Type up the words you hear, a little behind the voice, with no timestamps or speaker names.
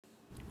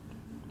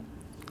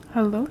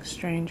Hello,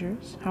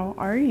 strangers. How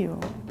are you?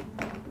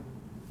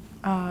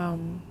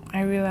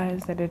 I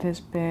realize that it has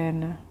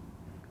been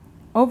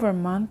over a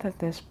month at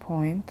this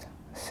point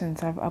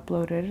since I've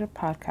uploaded a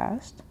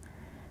podcast,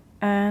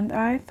 and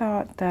I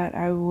thought that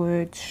I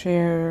would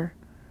share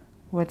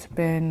what's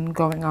been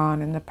going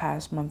on in the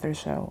past month or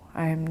so.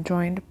 I am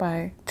joined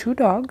by two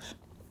dogs,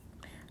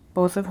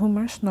 both of whom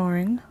are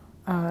snoring,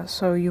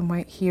 so you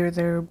might hear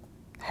their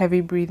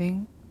heavy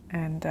breathing,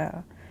 and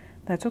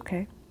that's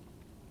okay.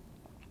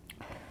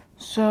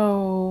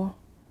 So,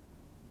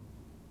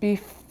 I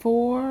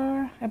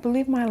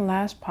believe my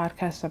last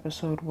podcast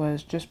episode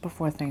was just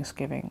before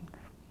Thanksgiving,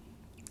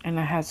 and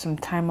I had some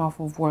time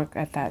off of work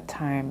at that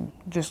time.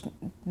 Just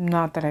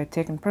not that I'd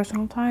taken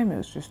personal time, it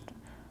was just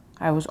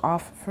I was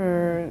off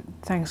for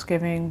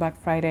Thanksgiving, Black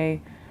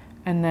Friday,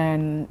 and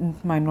then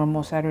my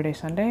normal Saturday,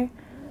 Sunday.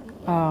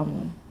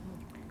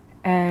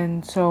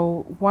 And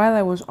so while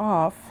I was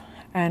off,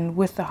 and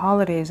with the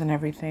holidays and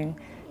everything,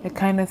 it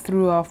kind of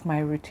threw off my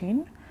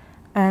routine.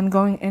 And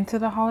going into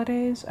the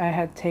holidays, I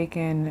had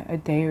taken a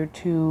day or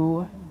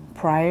two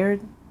prior,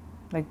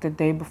 like the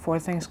day before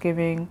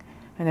Thanksgiving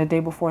and the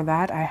day before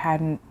that, I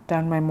hadn't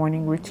done my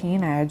morning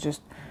routine. I had just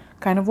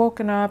kind of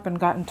woken up and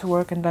gotten to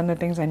work and done the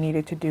things I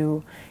needed to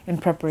do in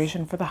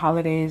preparation for the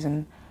holidays.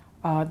 And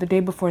the day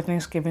before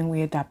Thanksgiving,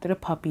 we adopted a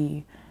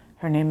puppy.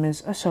 Her name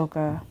is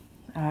Ahsoka.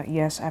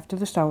 Yes, after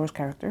the Star Wars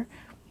character.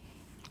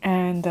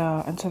 And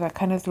so that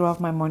kind of threw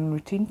off my morning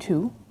routine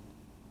too.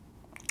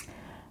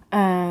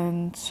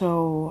 And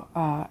so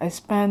I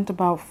spent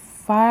about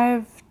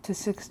 5 to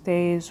 6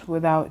 days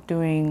without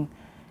doing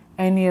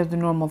any of the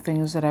normal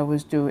things that I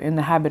was in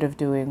the habit of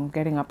doing,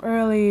 getting up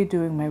early,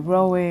 doing my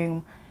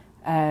rowing,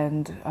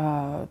 and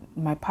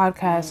my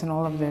podcast and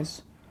all of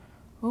this.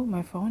 Oh,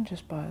 my phone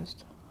just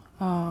buzzed.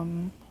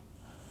 And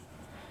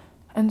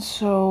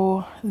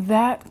so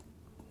that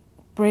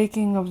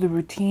breaking of the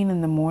routine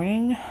in the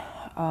morning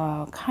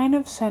kind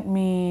of sent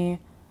me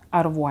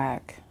out of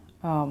whack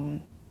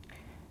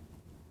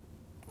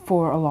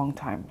for a long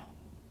time.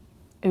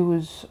 It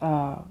was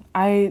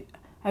I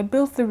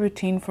built the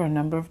routine for a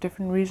number of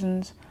different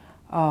reasons.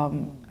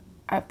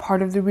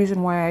 Part of the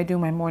reason why I do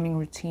my morning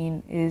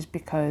routine is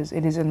because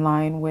it is in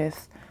line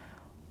with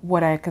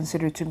what I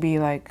consider to be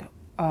like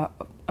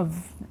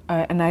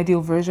an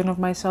ideal version of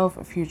myself,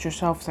 a future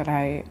self that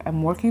I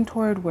am working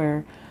toward,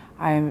 where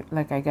I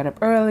get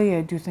up early,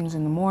 I do things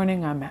in the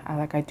morning,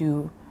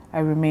 I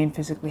remain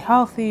physically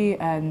healthy,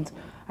 and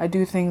I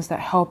do things that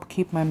help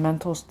keep my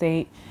mental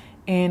state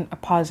in a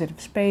positive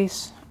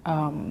space.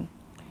 And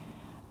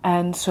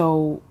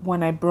so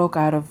when I broke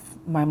out of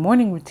my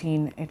morning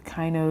routine, it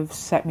kind of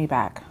set me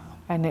back,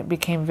 and it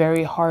became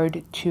very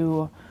hard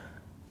to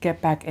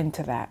get back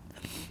into that.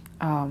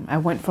 I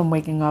went from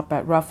waking up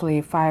at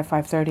roughly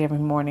 5:30 every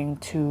morning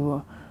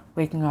to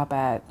waking up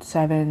at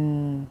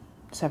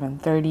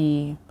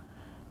 7:30,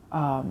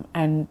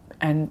 and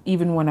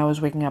even when I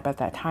was waking up at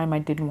that time, I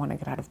didn't want to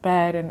get out of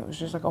bed, and it was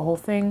just like a whole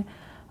thing.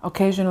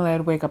 Occasionally,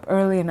 I'd wake up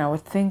early, and I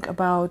would think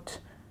about,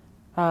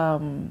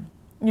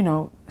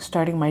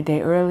 starting my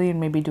day early and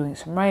maybe doing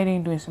some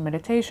writing, doing some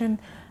meditation,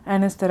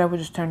 and instead I would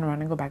just turn around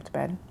and go back to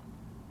bed.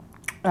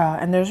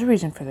 And there's a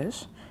reason for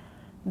this.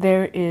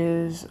 There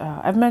is,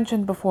 I've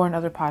mentioned before in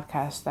other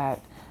podcasts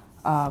that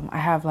I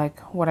have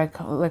what I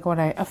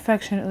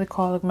affectionately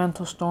call like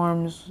mental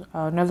storms.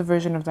 Another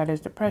version of that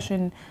is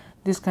depression,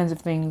 these kinds of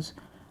things.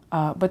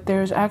 But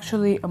there's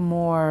actually a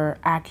more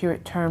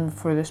accurate term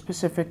for the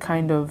specific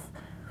kind of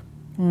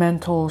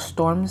mental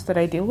storms that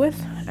I deal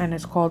with, and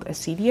it's called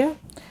Acedia.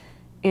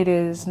 It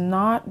is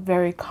not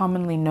very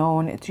commonly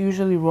known. It's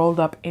usually rolled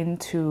up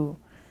into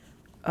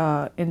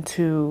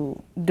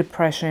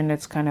depression.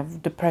 It's kind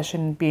of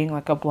depression being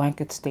like a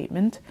blanket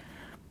statement.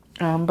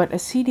 But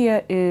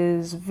acedia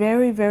is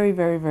very, very,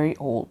 very, very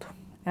old.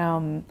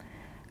 And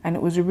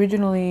it was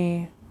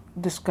originally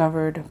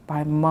discovered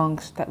by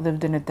monks that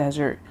lived in a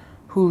desert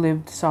who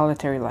lived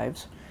solitary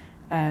lives.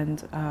 And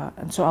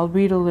so I'll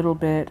read a little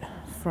bit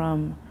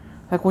from,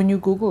 like when you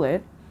Google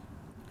it,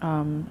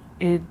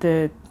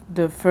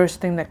 the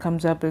first thing that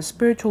comes up is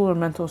spiritual or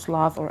mental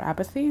sloth or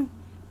apathy.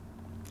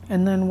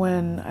 And then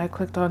when I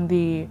clicked on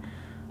the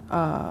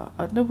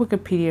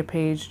Wikipedia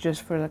page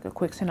just for like a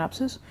quick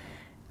synopsis,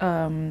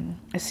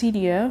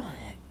 acedia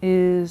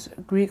is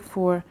Greek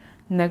for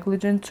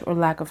negligence or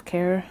lack of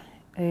care.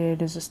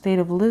 It is a state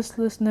of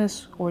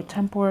listlessness or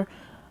temper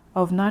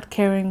of not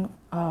caring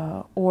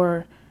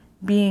or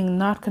being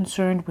not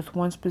concerned with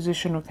one's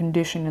position or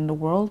condition in the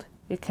world.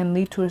 It can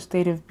lead to a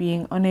state of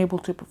being unable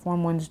to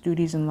perform one's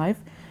duties in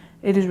life.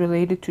 It is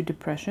related to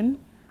depression.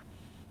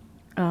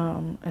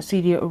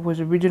 Acedia was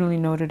originally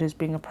noted as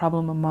being a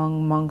problem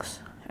among monks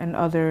and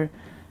other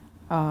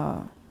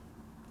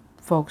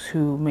folks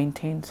who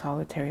maintained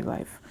solitary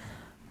life.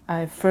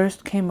 I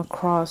first came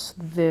across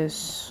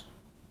this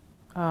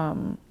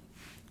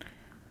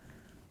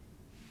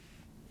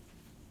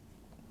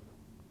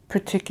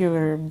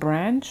particular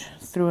branch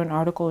through an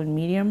article in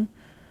Medium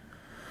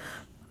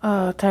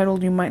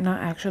titled "You Might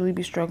Not Actually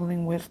Be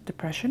Struggling with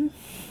Depression."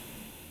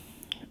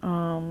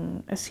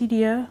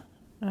 Acedia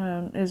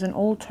is an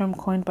old term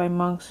coined by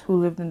monks who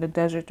lived in the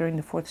desert during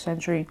the 4th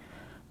century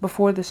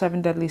before the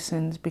 7 deadly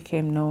sins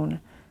became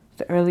known.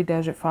 The early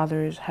desert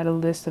fathers had a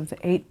list of the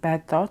 8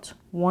 bad thoughts.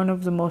 One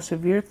of the most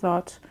severe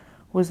thoughts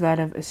was that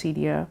of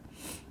acedia,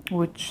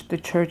 which the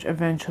church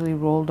eventually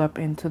rolled up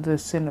into the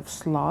sin of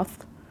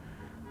sloth.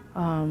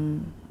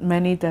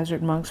 Many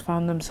desert monks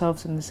found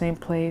themselves in the same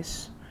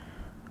place.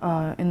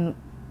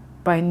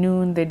 By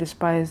noon, they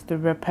despised the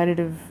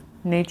repetitive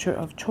nature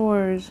of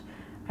chores.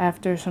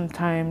 After some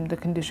time, the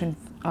condition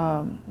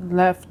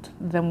left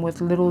them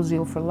with little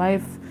zeal for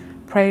life.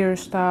 Prayer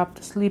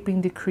stopped,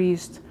 sleeping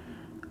decreased,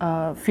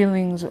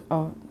 feelings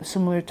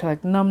similar to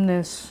like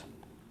numbness.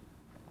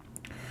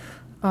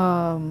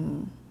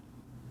 So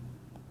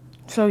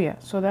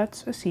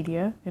that's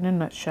acedia in a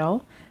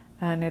nutshell,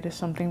 and it is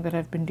something that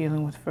I've been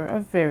dealing with for a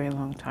very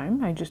long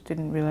time. I just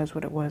didn't realize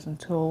what it was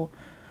until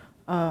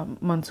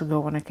months ago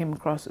when I came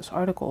across this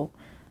article.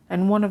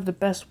 And one of the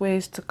best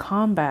ways to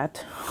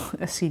combat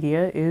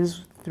acedia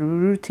is through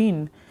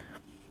routine.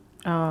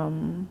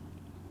 Hang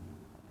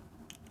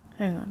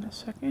on a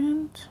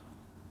second.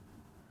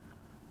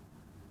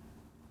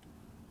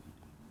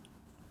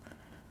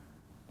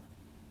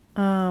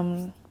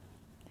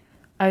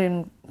 I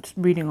am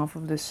reading off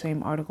of this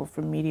same article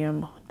from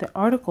Medium. The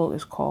article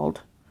is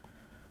called,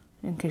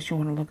 in case you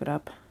want to look it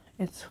up,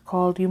 it's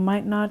called You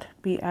might not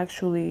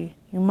actually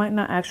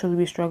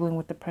be struggling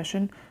with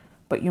depression,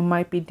 but you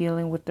might be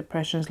dealing with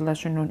depression's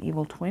lesser known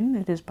evil twin.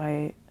 It is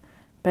by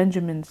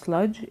Benjamin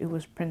Sludge. It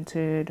was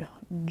printed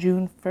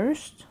June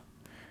 1st.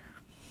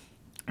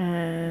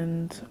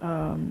 And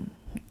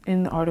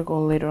in the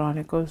article later on,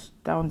 it goes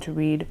down to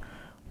read,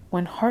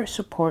 when Heart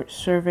Support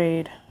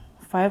surveyed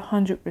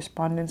 500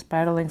 respondents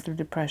battling through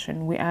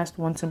depression, we asked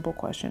one simple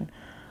question: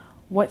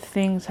 what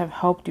things have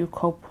helped you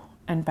cope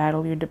and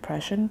battle your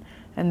depression?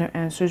 And their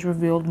answers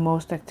revealed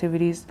most of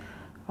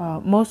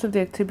the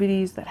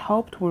activities that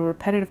helped were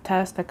repetitive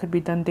tasks that could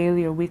be done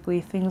daily or weekly,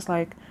 things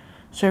like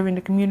serving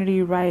the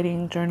community,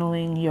 writing,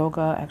 journaling,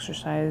 yoga,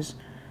 exercise,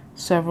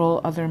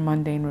 several other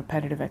mundane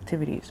repetitive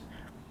activities.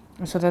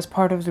 And so that's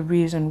part of the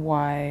reason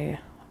why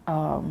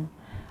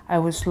I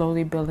was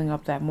slowly building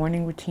up that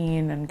morning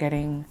routine and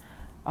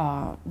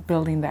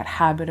building that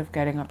habit of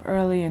getting up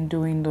early and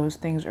doing those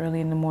things early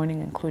in the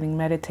morning, including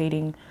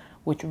meditating,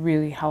 which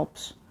really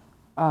helps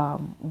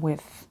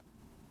with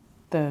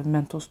the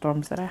mental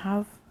storms that I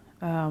have,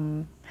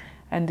 and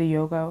the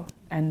yoga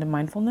and the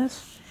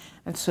mindfulness.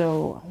 And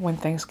so when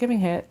Thanksgiving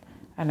hit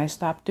and I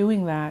stopped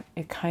doing that,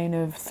 it kind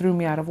of threw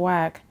me out of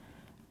whack,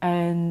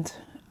 and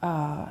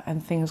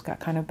things got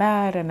kind of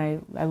bad, and I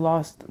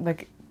lost,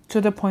 like, to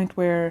the point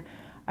where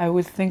I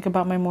would think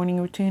about my morning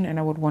routine and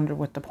I would wonder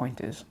what the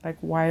point is. Like,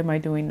 why am I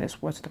doing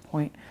this? What's the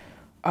point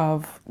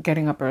of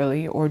getting up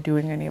early or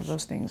doing any of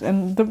those things?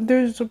 And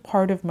there's a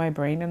part of my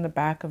brain in the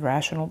back, a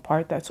rational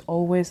part, that's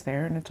always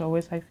there, and it's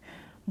always like,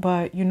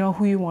 but you know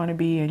who you want to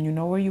be, and you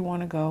know where you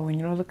want to go, and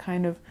you know the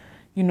kind of,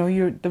 you know,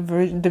 the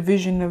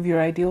vision of your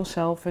ideal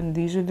self, and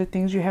these are the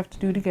things you have to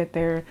do to get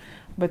there.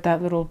 But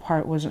that little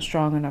part wasn't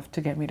strong enough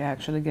to get me to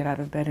actually get out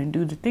of bed and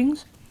do the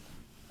things.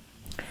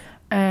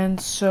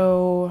 And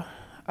so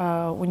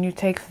when you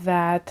take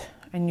that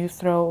and you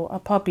throw a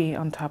puppy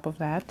on top of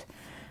that,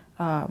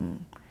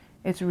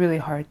 it's really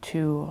hard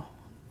to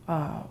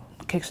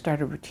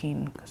kickstart a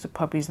routine, because the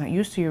puppy's not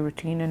used to your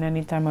routine. And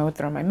anytime I would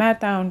throw my mat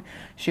down,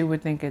 she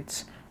would think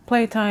it's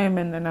playtime,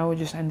 and then I would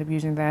just end up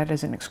using that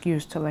as an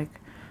excuse to like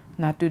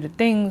not do the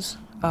things.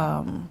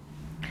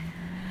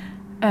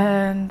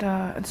 And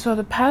so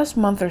the past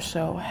month or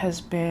so has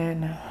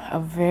been a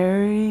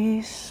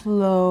very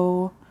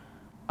slow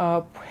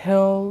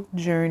uphill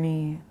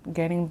journey,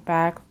 getting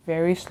back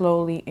very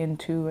slowly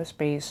into a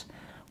space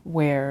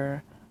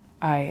where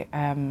I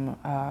am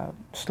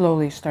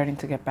slowly starting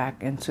to get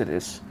back into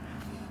this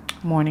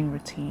morning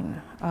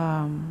routine.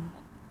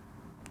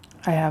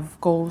 I have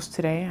goals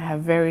today. I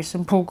have very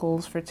simple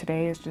goals for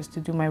today. It's just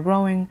to do my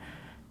rowing,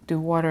 do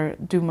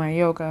my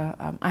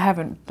yoga. I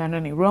haven't done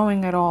any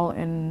rowing at all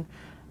in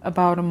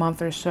about a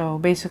month or so.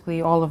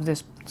 Basically, all of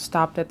this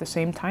stopped at the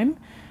same time.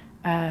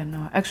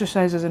 And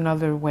exercise is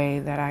another way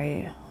that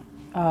I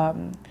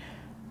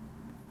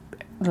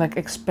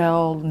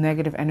expel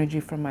negative energy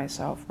from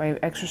myself. By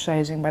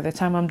exercising, by the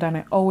time I'm done,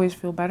 I always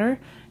feel better.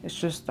 It's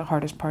just the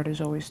hardest part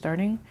is always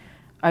starting.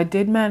 I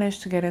did manage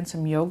to get in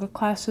some yoga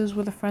classes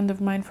with a friend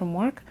of mine from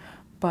work,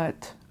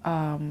 but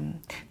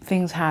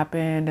things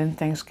happened and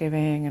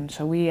Thanksgiving, and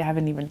so we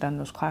haven't even done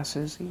those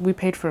classes. We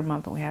paid for a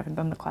month and we haven't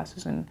done the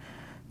classes in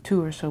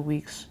 2 or so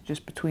weeks,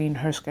 just between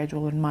her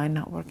schedule and mine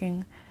not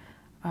working.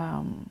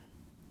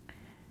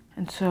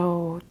 And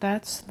so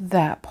that's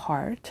that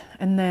part.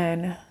 And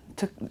then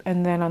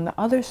on the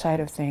other side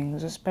of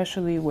things,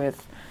 especially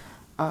with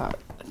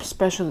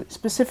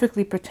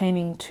specifically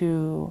pertaining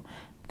to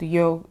the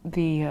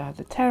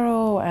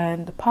tarot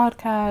and the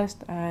podcast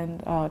and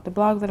the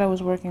blog that I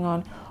was working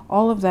on,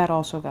 all of that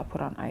also got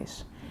put on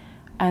ice.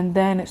 And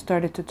then it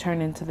started to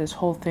turn into this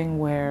whole thing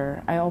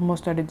where I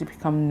almost started to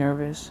become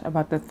nervous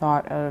about the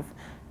thought of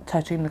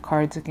touching the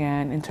cards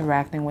again,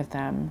 interacting with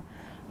them.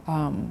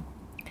 Um,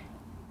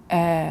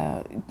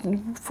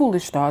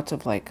 Foolish thoughts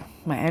of like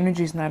my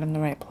energy's not in the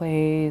right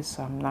place.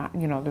 I'm not,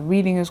 the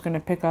reading is going to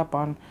pick up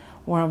on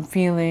where I'm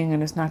feeling,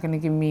 and it's not going to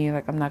give me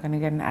like I'm not going to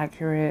get an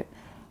accurate.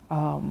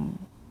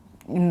 I'm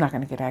not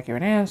going to get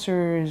accurate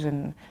answers,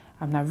 and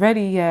I'm not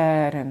ready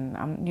yet, and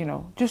I'm,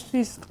 just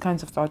these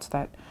kinds of thoughts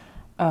that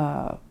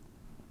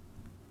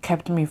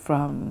kept me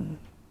from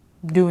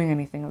doing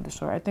anything of the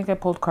sort. I think I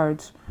pulled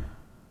cards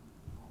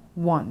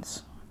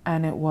once,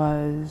 and it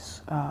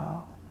was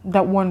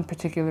that one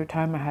particular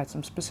time I had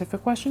some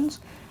specific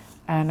questions,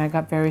 and I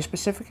got very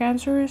specific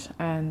answers,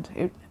 and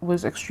it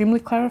was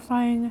extremely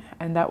clarifying.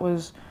 And that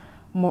was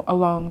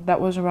around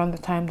the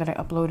time that I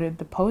uploaded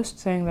the post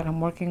saying that I'm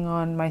working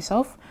on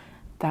myself.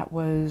 That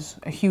was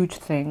a huge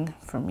thing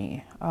for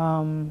me.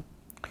 And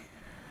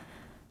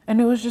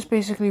it was just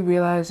basically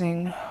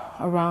realizing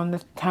around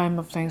the time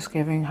of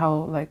Thanksgiving how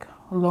like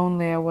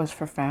lonely I was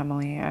for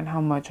family, and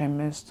how much I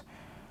missed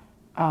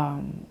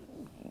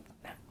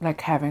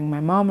like having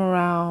my mom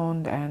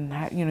around. And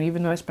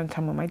even though I spend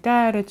time with my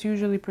dad, it's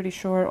usually pretty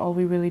short. All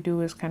we really do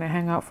is kind of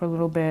hang out for a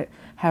little bit,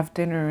 have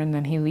dinner, and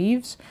then he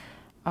leaves.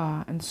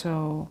 And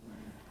so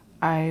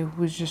I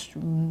was just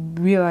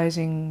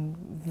realizing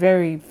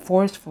very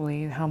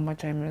forcefully how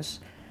much I miss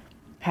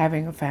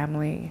having a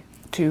family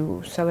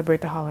to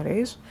celebrate the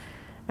holidays.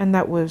 And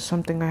that was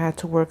something I had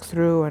to work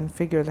through and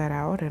figure that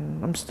out.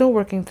 And I'm still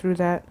working through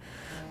that.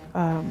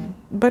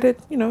 But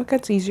it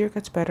gets easier, it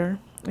gets better,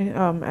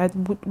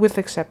 with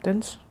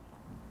acceptance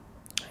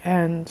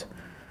and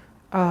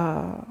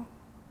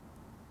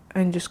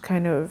just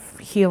kind of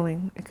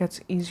healing. It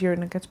gets easier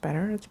and it gets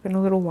better. It's been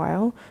a little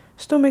while.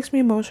 Still makes me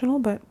emotional,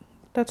 but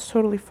that's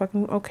totally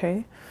fucking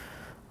okay.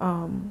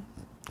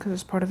 Because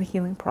it's part of the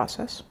healing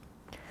process.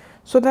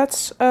 So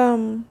that's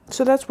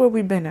where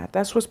we've been at.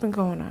 That's what's been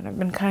going on. I've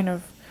been kind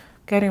of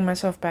getting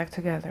myself back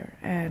together,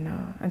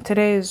 and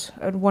today is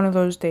one of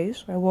those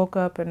days. I woke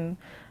up and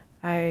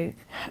I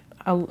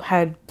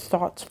had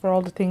thoughts for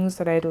all the things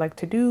that I'd like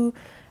to do,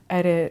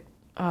 edit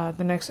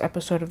the next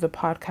episode of the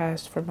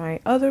podcast for my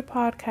other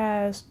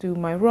podcast, do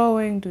my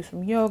rowing, do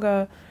some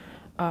yoga,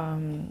 all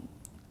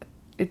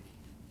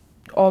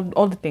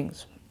the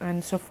things.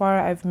 And so far,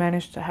 I've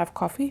managed to have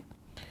coffee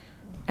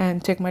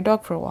and take my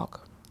dog for a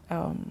walk.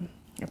 I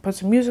put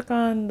some music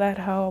on, that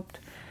helped,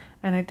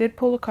 and I did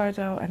pull the cards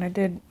out, and I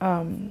did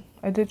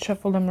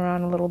shuffle them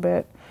around a little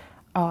bit,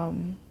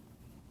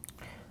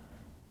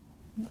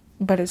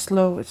 but it's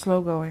slow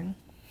going.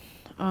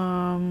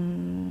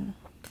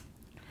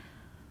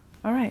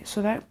 All right,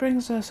 so that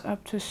brings us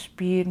up to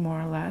speed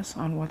more or less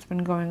on what's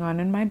been going on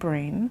in my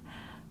brain.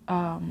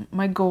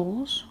 My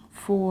goals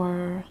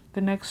for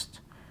the next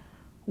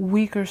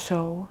week or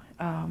so.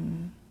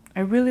 I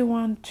really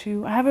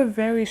I have a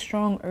very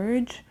strong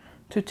urge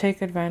to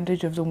take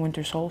advantage of the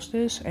winter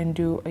solstice and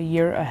do a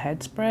year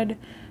ahead spread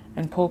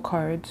and pull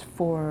cards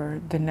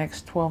for the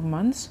next 12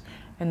 months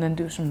and then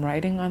do some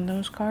writing on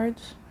those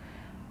cards.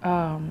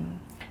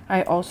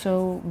 I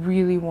also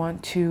really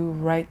want to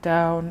write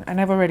down,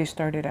 and I've already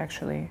started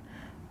actually,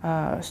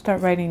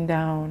 start writing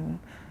down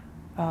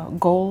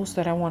goals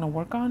that I want to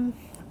work on,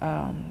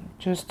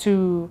 just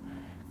to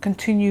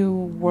continue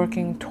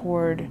working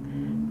toward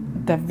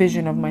that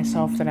vision of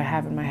myself that I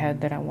have in my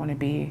head, that I want to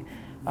be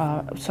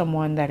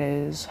someone that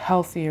is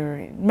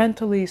healthier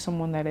mentally,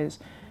 someone that is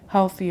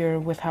healthier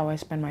with how I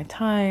spend my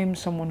time,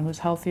 someone who's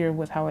healthier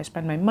with how I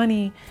spend my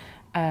money,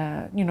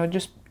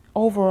 just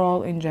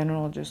overall in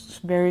general,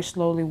 just very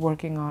slowly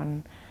working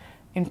on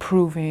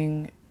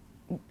improving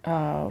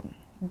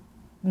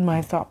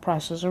my thought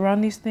process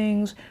around these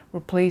things,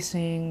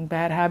 replacing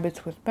bad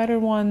habits with better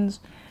ones,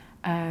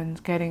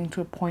 and getting to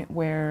a point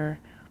where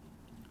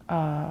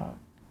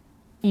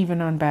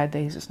even on bad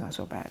days, it's not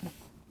so bad.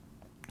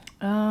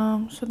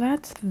 So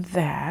that's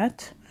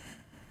that.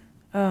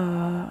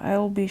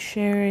 I'll be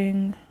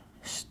sharing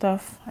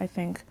stuff, I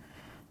think.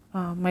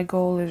 My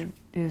goal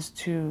is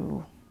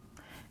to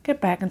get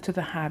back into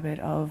the habit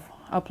of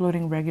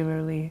uploading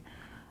regularly.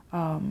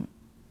 I'm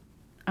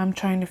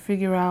trying to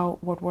figure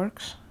out what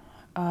works.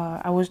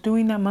 I was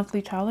doing that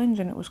monthly challenge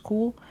and it was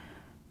cool,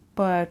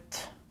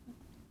 but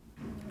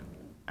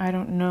I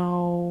don't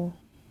know.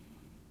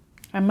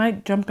 I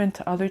might jump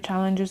into other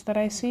challenges that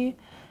I see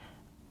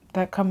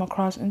that come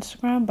across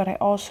Instagram, but I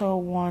also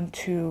want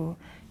to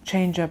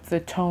change up the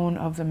tone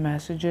of the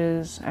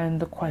messages and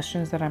the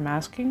questions that I'm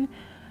asking.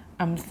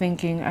 I'm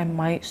thinking I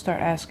might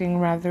start asking,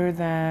 rather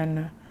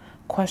than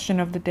question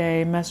of the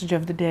day, message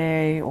of the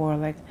day, or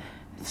like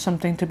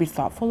something to be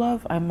thoughtful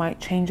of, I might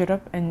change it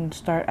up and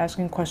start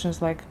asking questions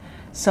like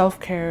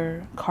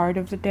self-care card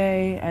of the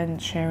day,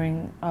 and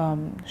sharing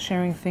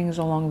things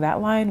along that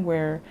line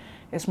where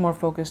it's more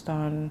focused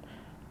on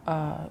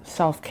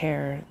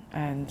self-care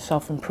and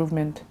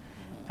self-improvement,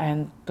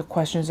 and the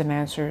questions and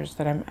answers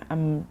that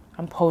I'm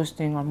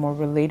posting are more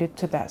related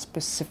to that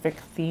specific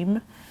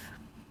theme.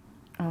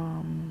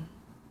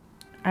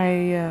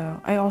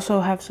 I also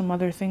have some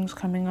other things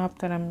coming up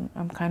that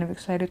I'm kind of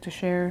excited to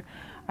share.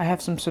 I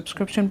have some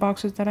subscription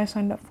boxes that I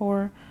signed up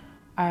for.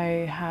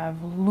 I have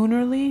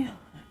Lunarly.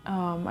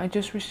 I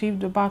just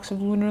received a box of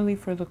Lunarly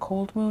for the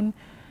cold moon.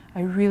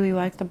 I really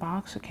like the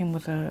box. It came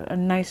with a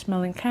nice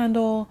smelling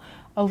candle,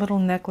 a little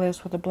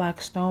necklace with a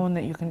black stone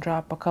that you can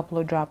drop a couple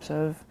of drops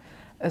of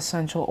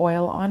essential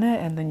oil on it,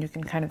 and then you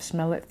can kind of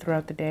smell it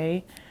throughout the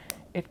day.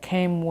 It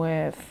came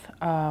with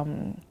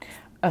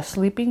a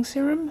sleeping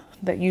serum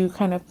that you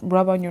kind of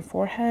rub on your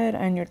forehead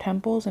and your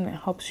temples, and it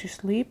helps you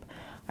sleep.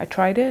 I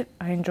tried it.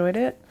 I enjoyed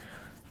it.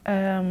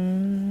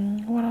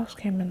 What else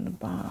came in the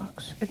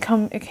box? It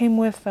came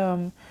with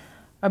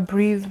a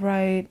Breathe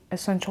Right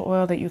essential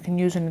oil that you can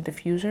use in a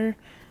diffuser,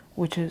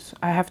 which is,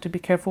 I have to be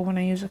careful when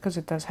I use it because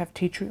it does have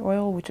tea tree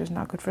oil, which is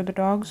not good for the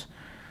dogs.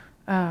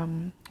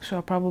 So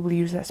I'll probably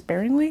use that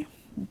sparingly,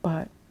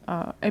 but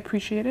I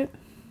appreciate it.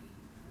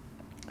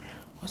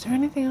 Was there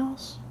anything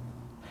else?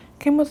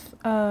 Came with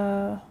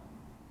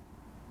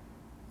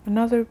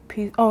another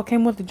piece. Oh, it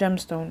came with the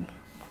gemstone.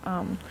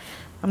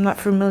 I'm not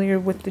familiar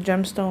with the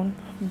gemstone,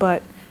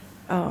 but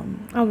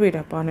I'll read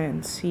up on it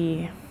and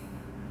see.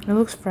 It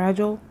looks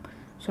fragile,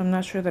 so I'm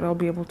not sure that I'll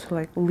be able to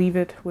like leave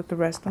it with the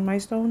rest of my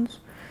stones.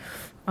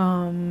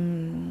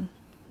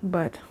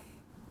 But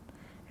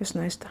it's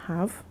nice to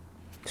have.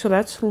 So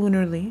that's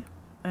Lunarly.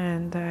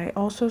 And I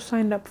also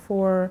signed up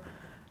for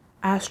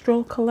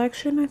Astral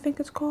Collection, I think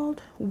it's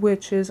called,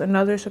 which is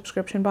another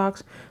subscription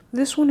box.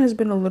 This one has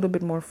been a little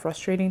bit more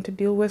frustrating to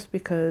deal with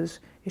because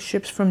it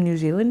ships from New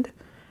Zealand,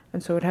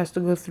 and so it has to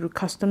go through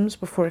customs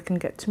before it can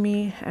get to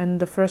me. And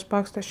the first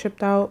box that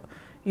shipped out,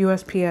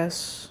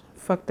 USPS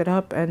fucked it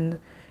up, and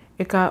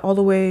it got all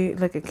the way,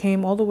 like it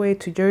came all the way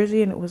to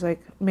Jersey, and it was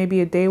like maybe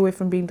a day away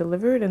from being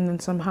delivered, and then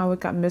somehow it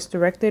got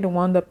misdirected and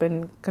wound up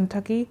in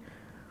Kentucky.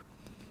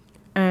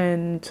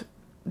 And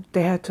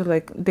they had to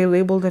they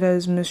labeled it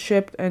as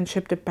misshipped and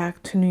shipped it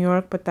back to New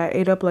York, but that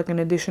ate up like an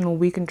additional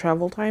week in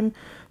travel time.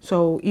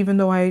 So even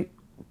though I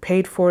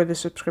paid for the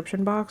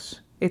subscription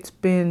box, it's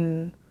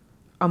been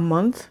a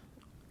month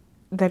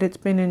that it's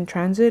been in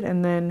transit.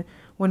 And then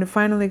when it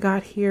finally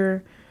got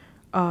here,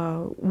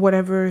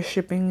 whatever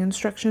shipping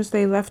instructions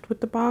they left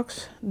with the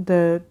box,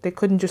 they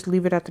couldn't just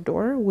leave it at the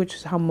door, which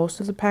is how most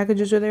of the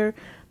packages are there.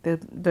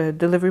 The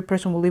delivery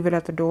person will leave it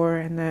at the door,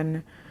 and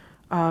then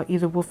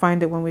either we'll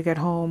find it when we get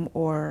home,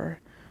 or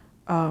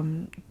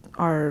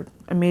our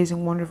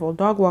amazing, wonderful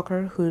dog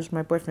walker, who's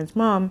my boyfriend's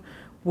mom,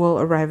 will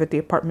arrive at the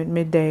apartment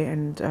midday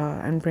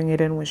and bring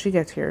it in when she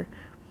gets here.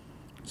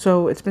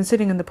 So it's been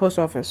sitting in the post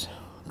office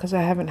because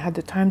I haven't had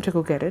the time to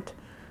go get it.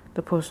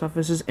 The post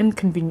office is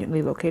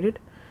inconveniently located.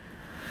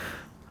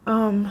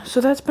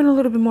 So that's been a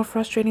little bit more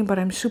frustrating, but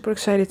I'm super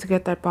excited to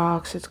get that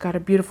box. It's got a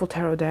beautiful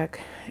tarot deck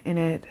in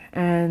it,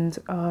 and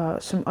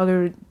some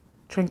other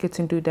trinkets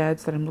and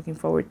doodads that I'm looking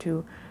forward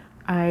to.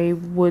 I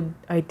would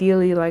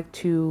ideally like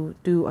to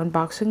do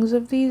unboxings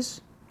of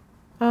these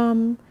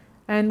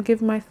and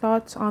give my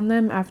thoughts on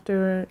them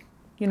after,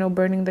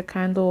 burning the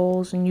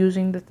candles and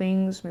using the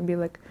things, maybe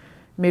like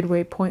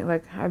midway point,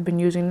 like I've been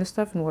using this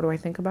stuff and what do I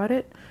think about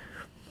it.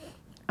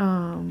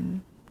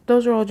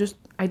 Those are all just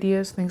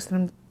ideas, things that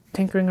I'm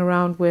tinkering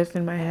around with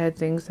in my head,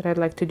 things that I'd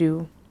like to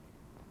do.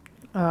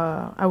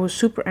 I was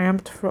super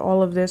amped for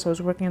all of this. I was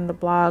working on the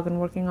blog and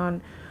working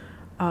on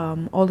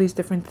all these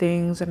different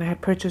things, and I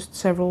had purchased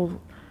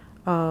several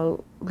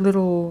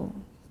little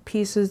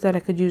pieces that I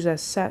could use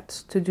as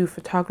sets to do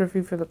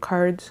photography for the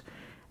cards,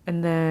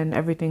 and then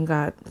everything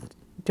got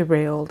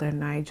derailed,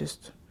 and I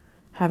just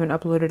haven't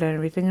uploaded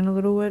everything in a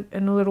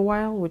little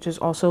while, which is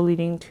also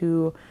leading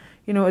to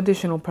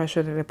additional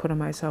pressure that I put on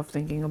myself,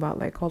 thinking about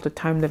like all the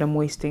time that I'm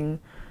wasting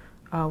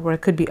where I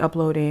could be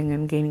uploading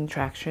and gaining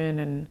traction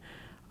and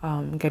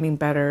getting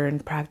better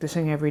and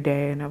practicing every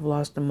day, and I've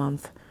lost a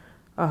month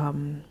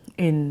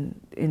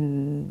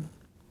in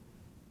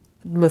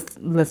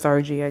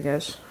lethargy, I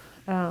guess.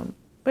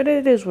 But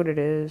it is what it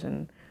is,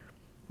 and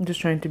I'm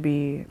just trying to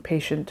be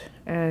patient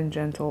and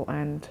gentle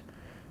and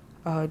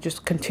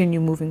just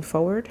continue moving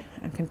forward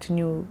and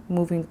continue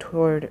moving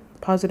toward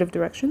positive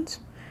directions.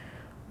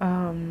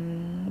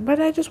 But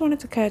I just wanted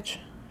to catch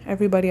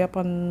everybody up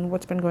on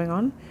what's been going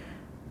on.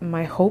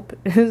 My hope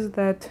is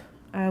that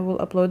I will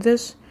upload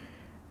this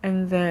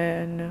and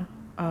then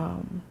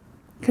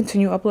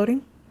continue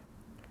uploading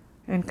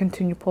and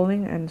continue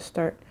pulling and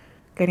start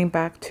getting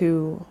back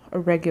to a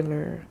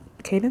regular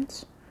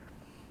cadence.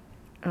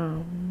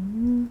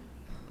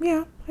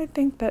 Yeah, I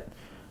think that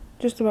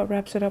just about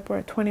wraps it up. We're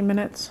at 20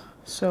 minutes,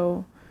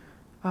 so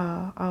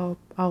I'll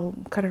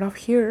cut it off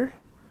here.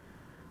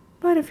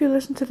 But if you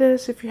listen to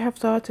this, if you have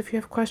thoughts, if you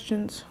have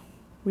questions,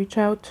 reach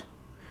out.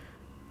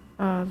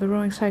 The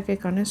Rowing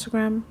Psychic on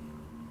Instagram,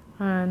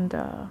 and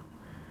I'll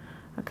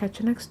catch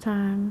you next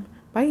time.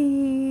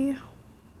 Bye.